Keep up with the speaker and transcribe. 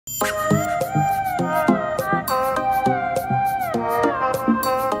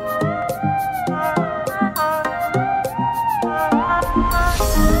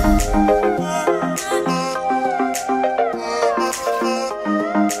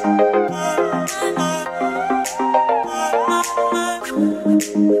Yo,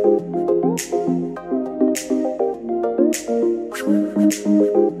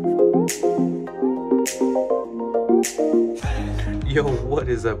 what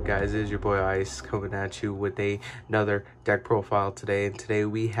is up, guys? It is your boy Ice coming at you with another deck profile today. And today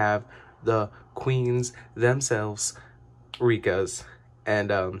we have the queens themselves, Rikkas.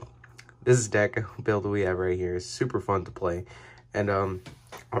 And this deck build we have right here is super fun to play. And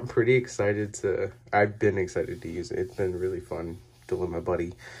I'm pretty excited I've been excited to use it. It's been really fun to let my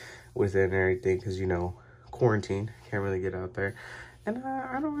buddy with it and everything, because, you know, quarantine, can't really get out there. And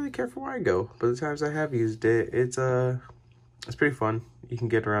I don't really care for where I go, but the times I have used it, it's pretty fun. You can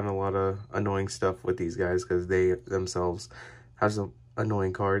get around a lot of annoying stuff with these guys because they themselves have some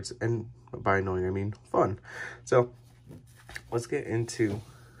annoying cards, and by annoying I mean fun. So let's get into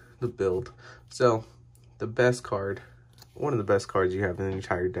the build. So the best card, one of the best cards you have in the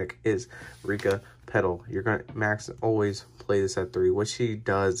entire deck is Rikka Petal. You're going to max always play this at 3. What she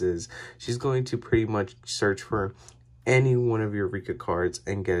does is she's going to pretty much search for any one of your Rikka cards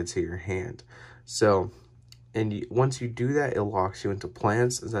and get it to your hand. So once you do that, it locks you into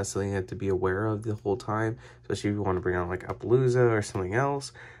plants. That's something you have to be aware of the whole time, especially if you want to bring out like Appaloosa or something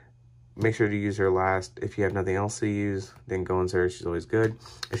else. Make sure to use her last. If you have nothing else to use, then go into her. She's always good.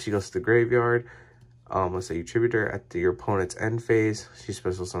 If she goes to the graveyard, let's say you tribute her at your opponent's end phase, she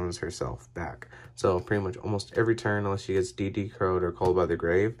special summons herself back. So pretty much almost every turn, unless she gets DD crowed or called by the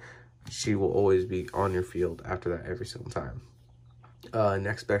grave, she will always be on your field after that every single time.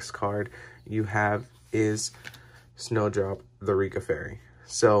 Next best card you have is Snowdrop, the Rikka Fairy.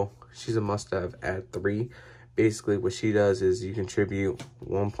 So she's a must-have at 3. Basically what she does is you contribute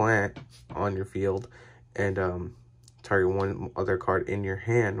 1 plant on your field and target 1 other card in your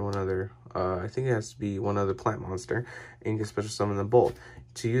hand, one other I think it has to be 1 other plant monster, and you can special summon them both.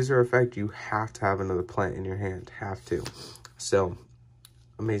 To use her effect, you have to have another plant in your hand, have to. So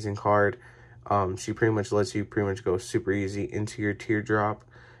amazing card. She pretty much lets you go super easy into your teardrop.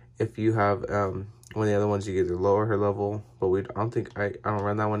 If you have one of the other ones, you either lower her level, but I don't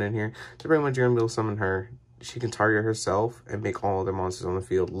run that one in here. So pretty much you're gonna be able to summon her. She can target herself and make all other monsters on the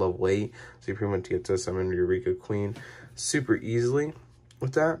field level 8. So you pretty much get to summon your Rikka Queen super easily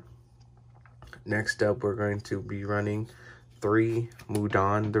with that. Next up, we're going to be running 3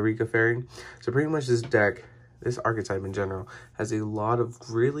 Mudan, the Rikka Fairy. So pretty much this deck, this archetype in general, has a lot of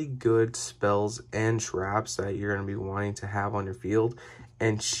really good spells and traps that you're going to be wanting to have on your field.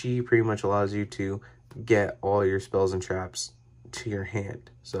 And she pretty much allows you to get all your spells and traps to your hand.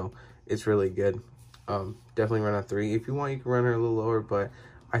 So it's really good. Definitely run at 3. If you want, you can run her a little lower, but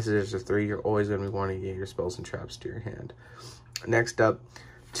I suggest a 3. You're always going to be wanting to get your spells and traps to your hand. Next up,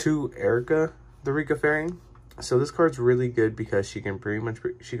 2 Erica, the Rikka Fairy. So this card's really good because she can bring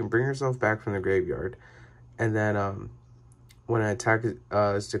herself back from the graveyard. And then when an attack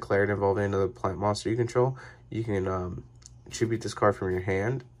is declared involving another plant monster you control, you can tribute this card from your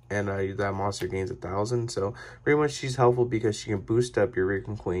hand, and that monster gains 1,000. So pretty much she's helpful because she can boost up your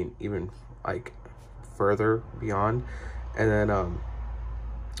Rikka Queen even like further beyond. And then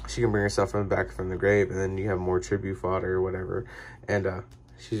she can bring herself back from the grave, and then you have more tribute fodder or whatever. And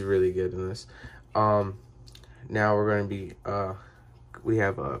she's really good in this. Now we're going to be we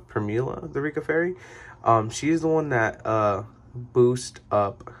have Pramila, the Rikka Fairy. She's the one that boosts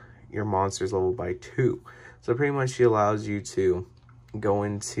up your monster's level by 2. So pretty much she allows you to go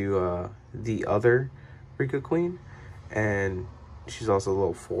into the other Rikka Queen, and she's also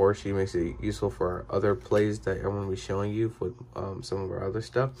level 4. She makes it useful for our other plays that I'm going to be showing you with some of our other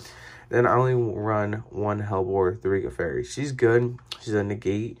stuff. Then I only run 1 Hellbore, the Rikka Fairy. She's good. She's a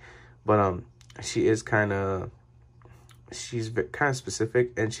negate, but she is kind of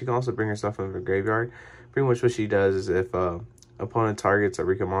specific, and she can also bring herself from the graveyard. Pretty much what she does is if opponent targets a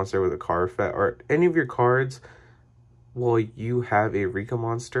Rikka monster with a card effect, or any of your cards, while you have a Rikka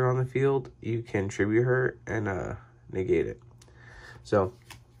monster on the field, you can tribute her and negate it. So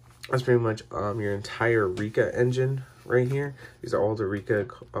that's pretty much your entire Rikka engine right here. These are all the Rikka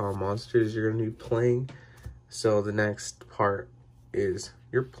monsters you're going to be playing. So the next part is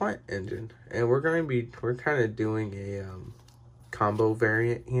your plant engine, and we're kind of doing a combo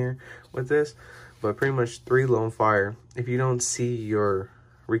variant here with this, but pretty much 3 Lone Fire. If you don't see your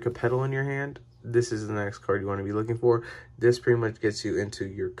Rikka Petal in your hand, this is the next card you want to be looking for. This pretty much gets you into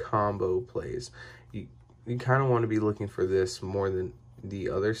your combo plays. You kind of want to be looking for this more than the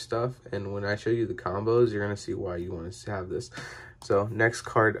other stuff, and when I show you the combos, you're going to see why you want to have this. So next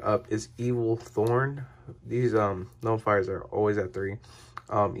card up is Evil Thorn. These Lone Fires are always at 3.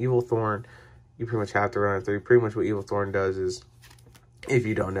 Evil Thorn, you pretty much have to run at 3. Pretty much what Evil Thorn does is if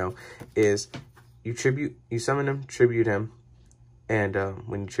you don't know, is you summon him, tribute him, and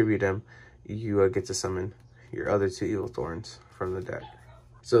when you tribute him, you get to summon your other 2 Evil Thorns from the deck.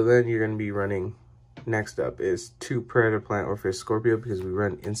 So then you're going to be running, next up is 2 Predator Plant Orpheus Scorpio, because we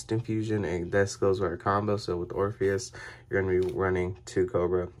run Instant Fusion, and this goes with our combo. So with Orpheus, you're going to be running 2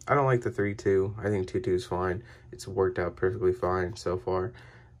 Cobra. I don't like the 3-2. I think 2-2 is fine. It's worked out perfectly fine so far.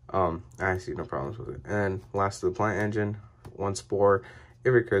 I see no problems with it. And last of the Plant Engine, 1 Spore. It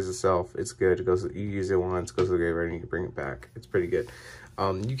recurs itself. It's good. It goes. You use it once, goes to the graveyard, and you can bring it back. It's pretty good.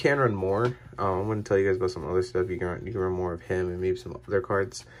 You can run more. I'm going to tell you guys about some other stuff. You can run more of him and maybe some other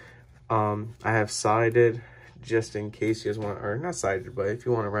cards. I have sided just in case you guys want, or not sided, but if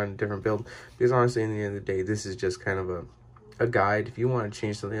you want to run a different build, because honestly, in the end of the day, this is just kind of a guide. If you want to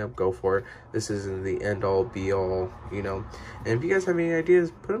change something up, go for it. This isn't the end all be all, you know. And if you guys have any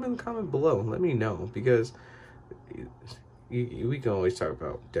ideas, put them in the comment below. Let me know, because we can always talk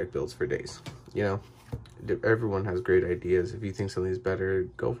about deck builds for days, you know. Everyone has great ideas. If you think something's better,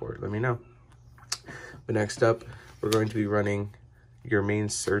 go for it. Let me know. But next up, we're going to be running your main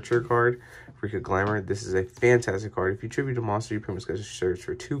searcher card, Rikka Glamour. This is a fantastic card. If you tribute a monster, you pretty much get to search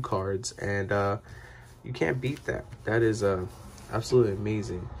for 2 cards, and you can't beat that. That is absolutely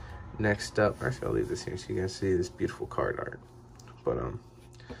amazing. Next up, actually I'll leave this here so you guys see this beautiful card art. But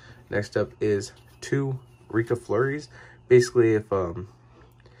next up is 2 Rikka Flurries. Basically, if a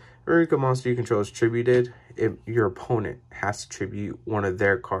Rikka monster you control is tributed, your opponent has to tribute one of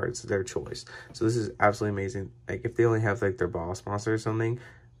their cards, their choice. So this is absolutely amazing. Like, if they only have like their boss monster or something,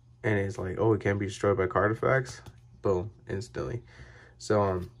 and it's like, oh, it can't be destroyed by card effects, boom, instantly.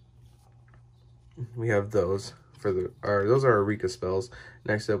 So we have those for those are our Rikka spells.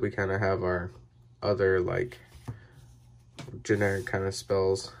 Next up, we kind of have our other like generic kind of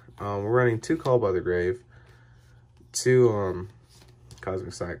spells. We're running 2 Call by the Grave, 2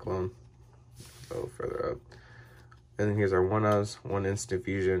 Cosmic Cyclone, go further up, and then here's our 1-ofs, 1 Instant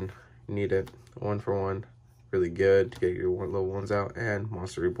Fusion, need it, 1 for 1, really good to get your little ones out, and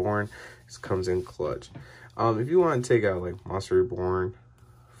Monster Reborn. This comes in clutch. If you want to take out like Monster Reborn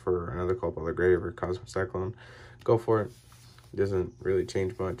for another Call by the Grave or Cosmic Cyclone, go for it. It doesn't really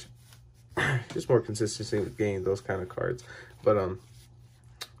change much. Just more consistency with getting those kind of cards. But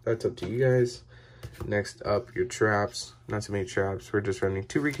that's up to you guys. Next up, your traps. Not too many traps. We're just running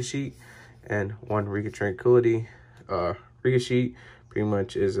 2 Rikka Sheet and 1 Rikka Tranquility. Rikka Sheet pretty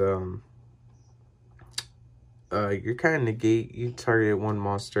much is you're kind of negate. You target 1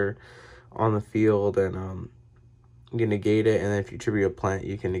 monster on the field, and you negate it, and then if you tribute a plant,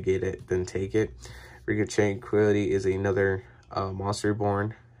 you can negate it, then take it. Rikka Tranquility is another Monster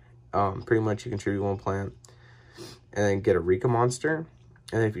Reborn. Pretty much you can tribute 1 plant and then get a Rikka monster.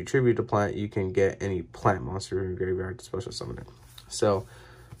 And if you tribute a plant, you can get any plant monster in your graveyard to special summon it. So,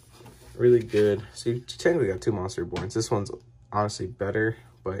 really good. So you technically got 2 Monster Reborns. This one's honestly better,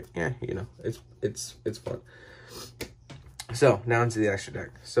 but yeah, you know, it's fun. So, now into the extra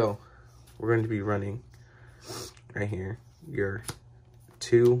deck. So, we're going to be running right here your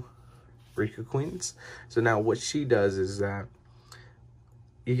 2 Rikka Queens. So now what she does is that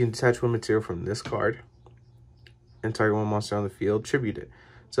you can detach 1 material from this card and target 1 monster on the field, tribute it.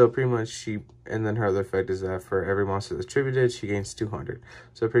 So pretty much and then her other effect is that for every monster that's tributed, she gains 200.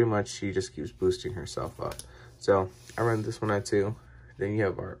 So pretty much she just keeps boosting herself up. So I run this one at 2. Then you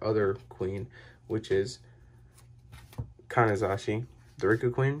have our other queen, which is Kanazashi, the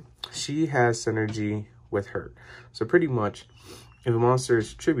Rikka Queen. She has synergy with her. So pretty much, if a monster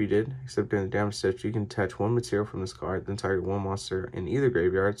is tributed, except during the damage step, you can attach 1 material from this card, then target 1 monster in either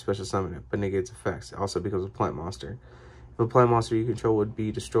graveyard, special summon it, but negates effects. It also becomes a plant monster. If a plant monster you control would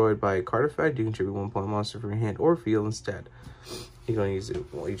be destroyed by a card effect, you can tribute 1 plant monster from your hand or field instead. You're going to use it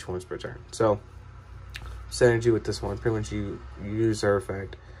each once per turn. So, synergy with this one, pretty much you use her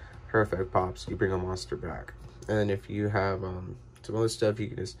effect pops, you bring a monster back. And then if you have some other stuff, you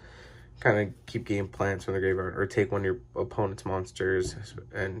can just kind of keep getting plants from the graveyard, or take 1 of your opponent's monsters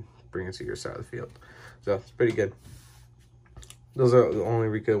and bring it to your side of the field. So it's pretty good. Those are the only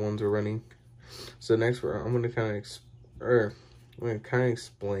Rikka ones we're running. So next, I'm gonna kind of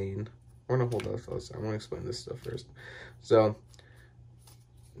explain. We're gonna hold that first. I'm gonna explain this stuff first. So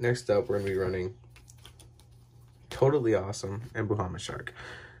next up, we're gonna be running Totally Awesome and Buhama Shark.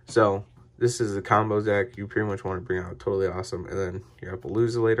 So this is a combo deck. You pretty much want to bring out Totally Awesome, and then you have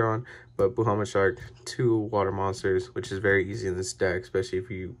Palooza later on. But Buhama Shark, 2 water monsters, which is very easy in this deck, especially if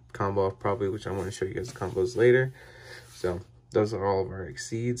you combo off properly, which I'm going to show you guys the combos later. So those are all of our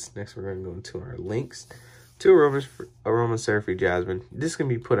exceeds. Next, we're going to go into our links. 2 Aroma Seraphine Jasmine. This can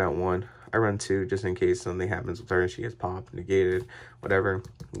be put at 1. I run 2 just in case something happens with her and she gets popped, negated, whatever.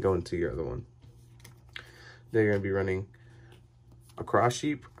 Go into your other one. Then you're going to be running a cross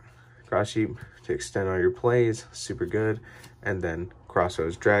sheep to extend all your plays, super good. And then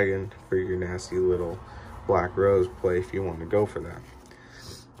Crossroads Dragon for your nasty little Black Rose play if you want to go for that.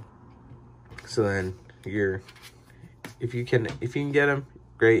 So then if you can get them,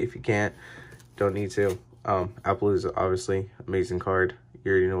 great. If you can't, don't need to. Appaloosa, obviously, amazing card.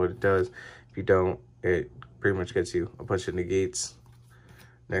 You already know what it does. If you don't, it pretty much gets you a bunch of negates.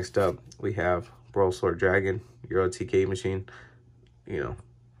 Next up, we have Brawl Sword Dragon, your OTK machine. You know,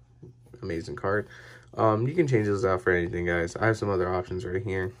 amazing card. You can change those out for anything, guys. I have some other options right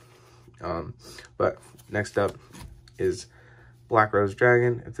here. But next up is Black Rose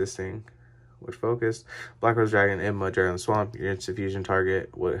Dragon. If this thing would focus, Black Rose Dragon and Mud Dragon Swamp, your instant fusion target,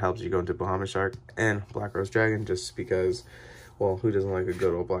 what helps you go into Bahamut Shark, and Black Rose Dragon, just because, well, who doesn't like a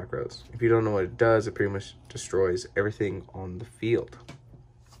good old Black Rose? If you don't know what it does, it pretty much destroys everything on the field.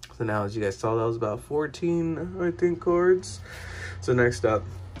 So now, as you guys saw, that was about 14, I think, cards. So next up,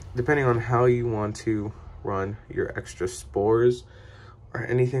 depending on how you want to run your extra spores or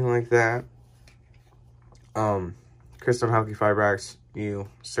anything like that, Crystal Halky Fibrax, you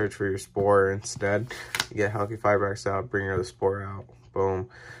search for your spore instead. You get Halky Fibrax out, bring your other spore out, boom.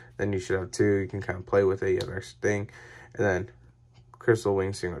 Then you should have 2. You can kind of play with it, you have extra thing. And then Crystal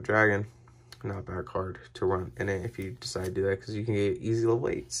Wing Single Dragon, not a bad card to run in it if you decide to do that, because you can get easy level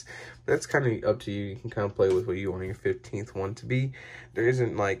 8s. But that's kind of up to you. You can kind of play with what you want your 15th one to be. There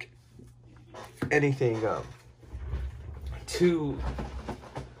isn't like anything too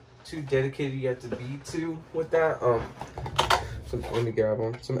dedicated you have to be to with that. So let me grab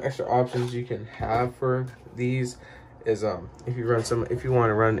them. Some extra options you can have for these is if you want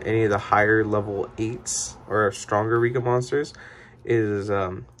to run any of the higher level 8s or stronger Rikka monsters, is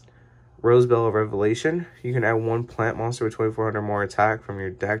Rosebell of Revelation. You can add 1 plant monster with 2400 more attack from your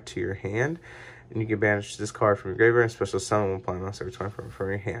deck to your hand, and you can banish this card from your graveyard and special summon 1 plant monster with 2400 from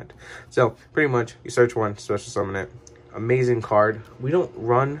your hand. So pretty much you search 1, special summon it. Amazing card. We don't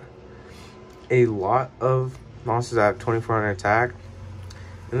run a lot of monsters that have 2400 attack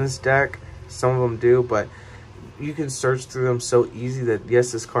in this deck. Some of them do, but you can search through them so easy that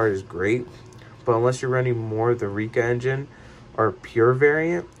yes, this card is great, but unless you're running more of the Rikka engine or pure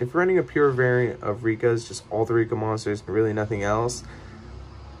variant, if you're running a pure variant of Rikkas, just all the Rikka monsters and really nothing else,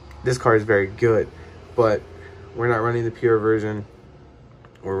 this card is very good. But we're not running the pure version.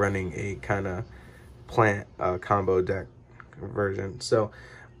 We're running a kind of plant combo deck version. So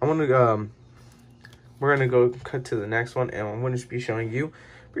I'm gonna we're gonna go cut to the next one, and I'm gonna be showing you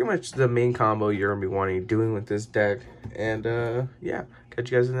pretty much the main combo you're gonna be doing with this deck. And yeah,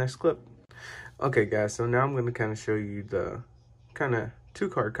 catch you guys in the next clip. Okay guys, so now I'm gonna kind of show you the kind of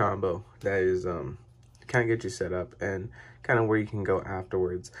 2-card combo that is kind of get you set up and kind of where you can go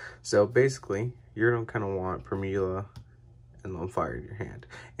afterwards. So basically, you're gonna kind of want Primula and Lone Fire in your hand.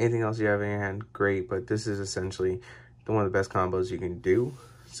 Anything else you have in your hand, great, but this is essentially one of the best combos you can do.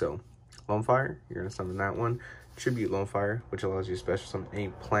 So Lone Fire, you're gonna summon that one. Tribute Lone Fire, which allows you to special summon any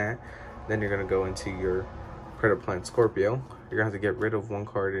plant. Then you're gonna go into your Predator Plant Scorpio. You're gonna have to get rid of 1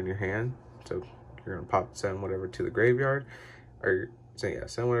 card in your hand. So you're gonna send whatever to the graveyard, or so yeah,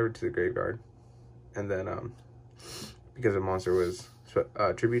 send whatever to the graveyard. And then because the monster was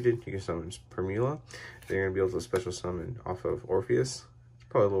tributed, you can summon Primula. Then you're gonna be able to special summon off of Orpheus. It's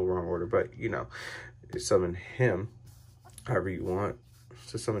probably a little wrong order, but you know, you summon him however you want.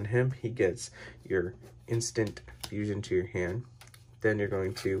 To summon him, he gets your instant fusion to your hand. Then you're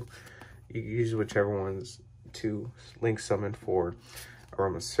going to use whichever ones to link summon for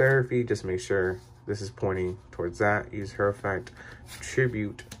Aromatherapy. Just make sure this is pointing towards that. Use her effect,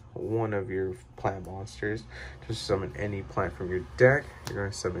 tribute 1 of your plant monsters to summon any plant from your deck. You're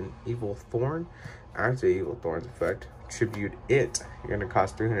going to summon Evil Thorn. After Evil Thorn's effect, tribute it. You're going to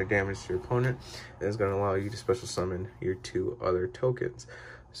cost 300 damage to your opponent. And it's going to allow you to special summon your 2 other tokens,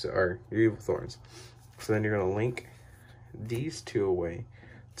 so or your Evil Thorns. So then you're going to link these 2 away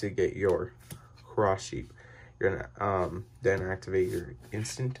to get your Cross Sheep. You're going to then activate your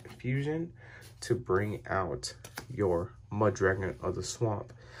instant fusion to bring out your Mud Dragon of the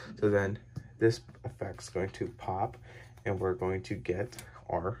Swamp. So then this effect's going to pop, and we're going to get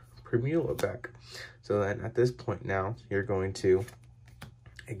our Primula back. So then at this point now, you're going to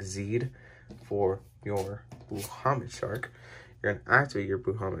Exceed for your Bahamut Shark. You're going to activate your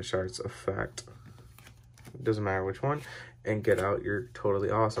Bahamut Shark's effect, it doesn't matter which one, and get out your Totally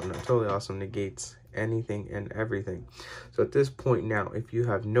Awesome. Now, Totally Awesome negates anything and everything. So at this point now, if you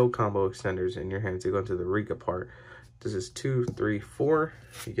have no combo extenders in your hand to go into the Rikka part, this is 2, 3, 4.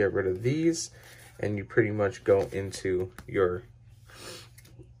 You get rid of these, and you pretty much go into your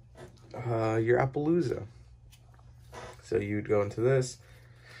Appaloosa. So you would go into this,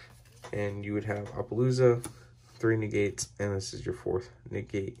 and you would have Appaloosa, 3 negates, and this is your 4th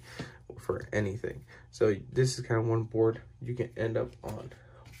negate for anything. So this is kind of one board you can end up on.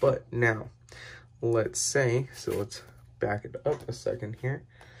 But now, let's say, so let's back it up a second here.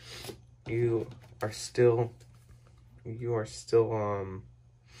 You are still, so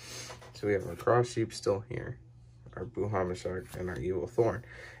we have our Cross Sheep still here, our Buhama Shark, and our Evil Thorn.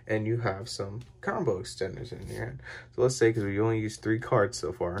 And you have some combo extenders in your hand. So let's say, because we only used 3 cards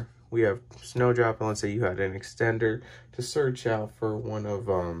so far, we have Snowdrop, and let's say you had an extender to search out for one of,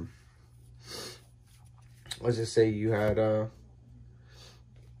 let's just say you had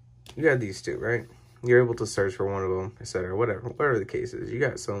these 2, right? You're able to search for one of them, etc. Whatever the case is, you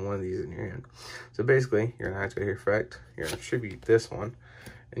got one of these in your hand. So basically, you're gonna activate your effect, you're gonna tribute this one,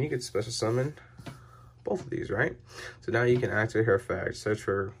 and you can special summon both of these, right? So now you can activate her effect, search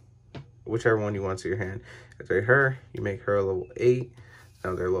for whichever one you want to your hand. Activate her, you make her a level 8.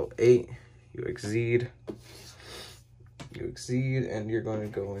 Now they're level 8. You exceed, and you're going to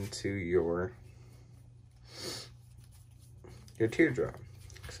go into your Teardrop.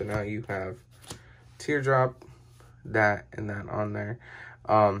 So now you have Teardrop, that and that on there.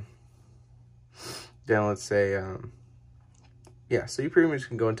 Then let's say, yeah, so you pretty much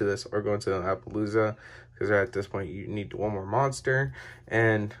can go into this or go into the Appaloosa, because at this point you need one more monster,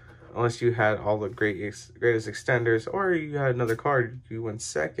 and unless you had all the greatest extenders, or you had another card, you went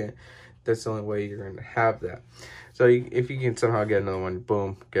second, that's the only way you're going to have that. So if you can somehow get another one,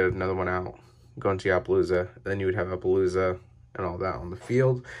 boom, get another one out, go into your Appaloosa, then you would have Appaloosa and all that on the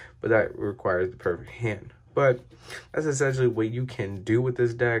field, but that requires the perfect hand. But that's essentially what you can do with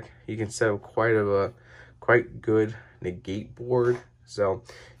this deck. You can set up quite good negate board. So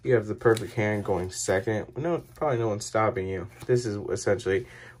you have the perfect hand going second. Probably no one's stopping you. This is essentially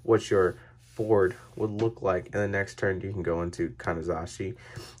what your board would look like. And the next turn you can go into Kanazashi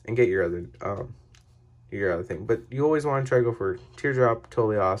and get your other thing. But you always want to try to go for Teardrop,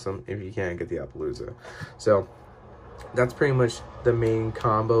 totally awesome. If you can't, get the Appaloosa. So that's pretty much the main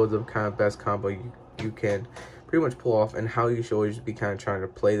combo, the kind of best combo you can pretty much pull off, and how you should always be kind of trying to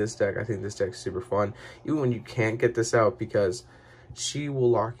play this deck. I think this deck's super fun, even when you can't get this out, because she will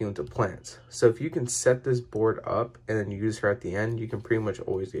lock you into plants. So if you can set this board up and then use her at the end, you can pretty much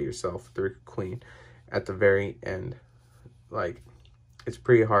always get yourself the Rikka Queen at the very end. Like, it's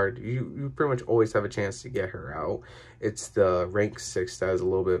pretty hard. You pretty much always have a chance to get her out. It's the rank 6 that is a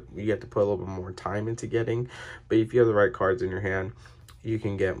little bit, you have to put a little bit more time into getting, but if you have the right cards in your hand, you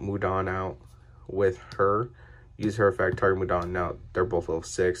can get Mudan out with her, use her effect, target Mudan. Now they're both level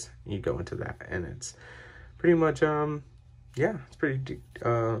 6, you go into that, and it's pretty much yeah, it's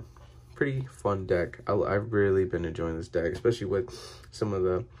pretty fun deck. I've really been enjoying this deck, especially with some of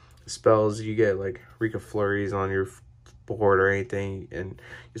the spells you get, like Rikka Flurries on your board or anything, and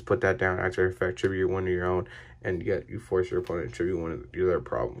just put that down, after effect, tribute one of your own, and you force your opponent to tribute one of your other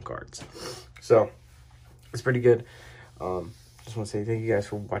problem cards. So it's pretty good. Just want to say thank you guys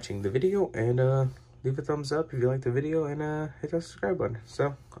for watching the video, and leave a thumbs up if you like the video, and hit that subscribe button.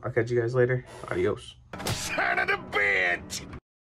 So I'll catch you guys later. Adios.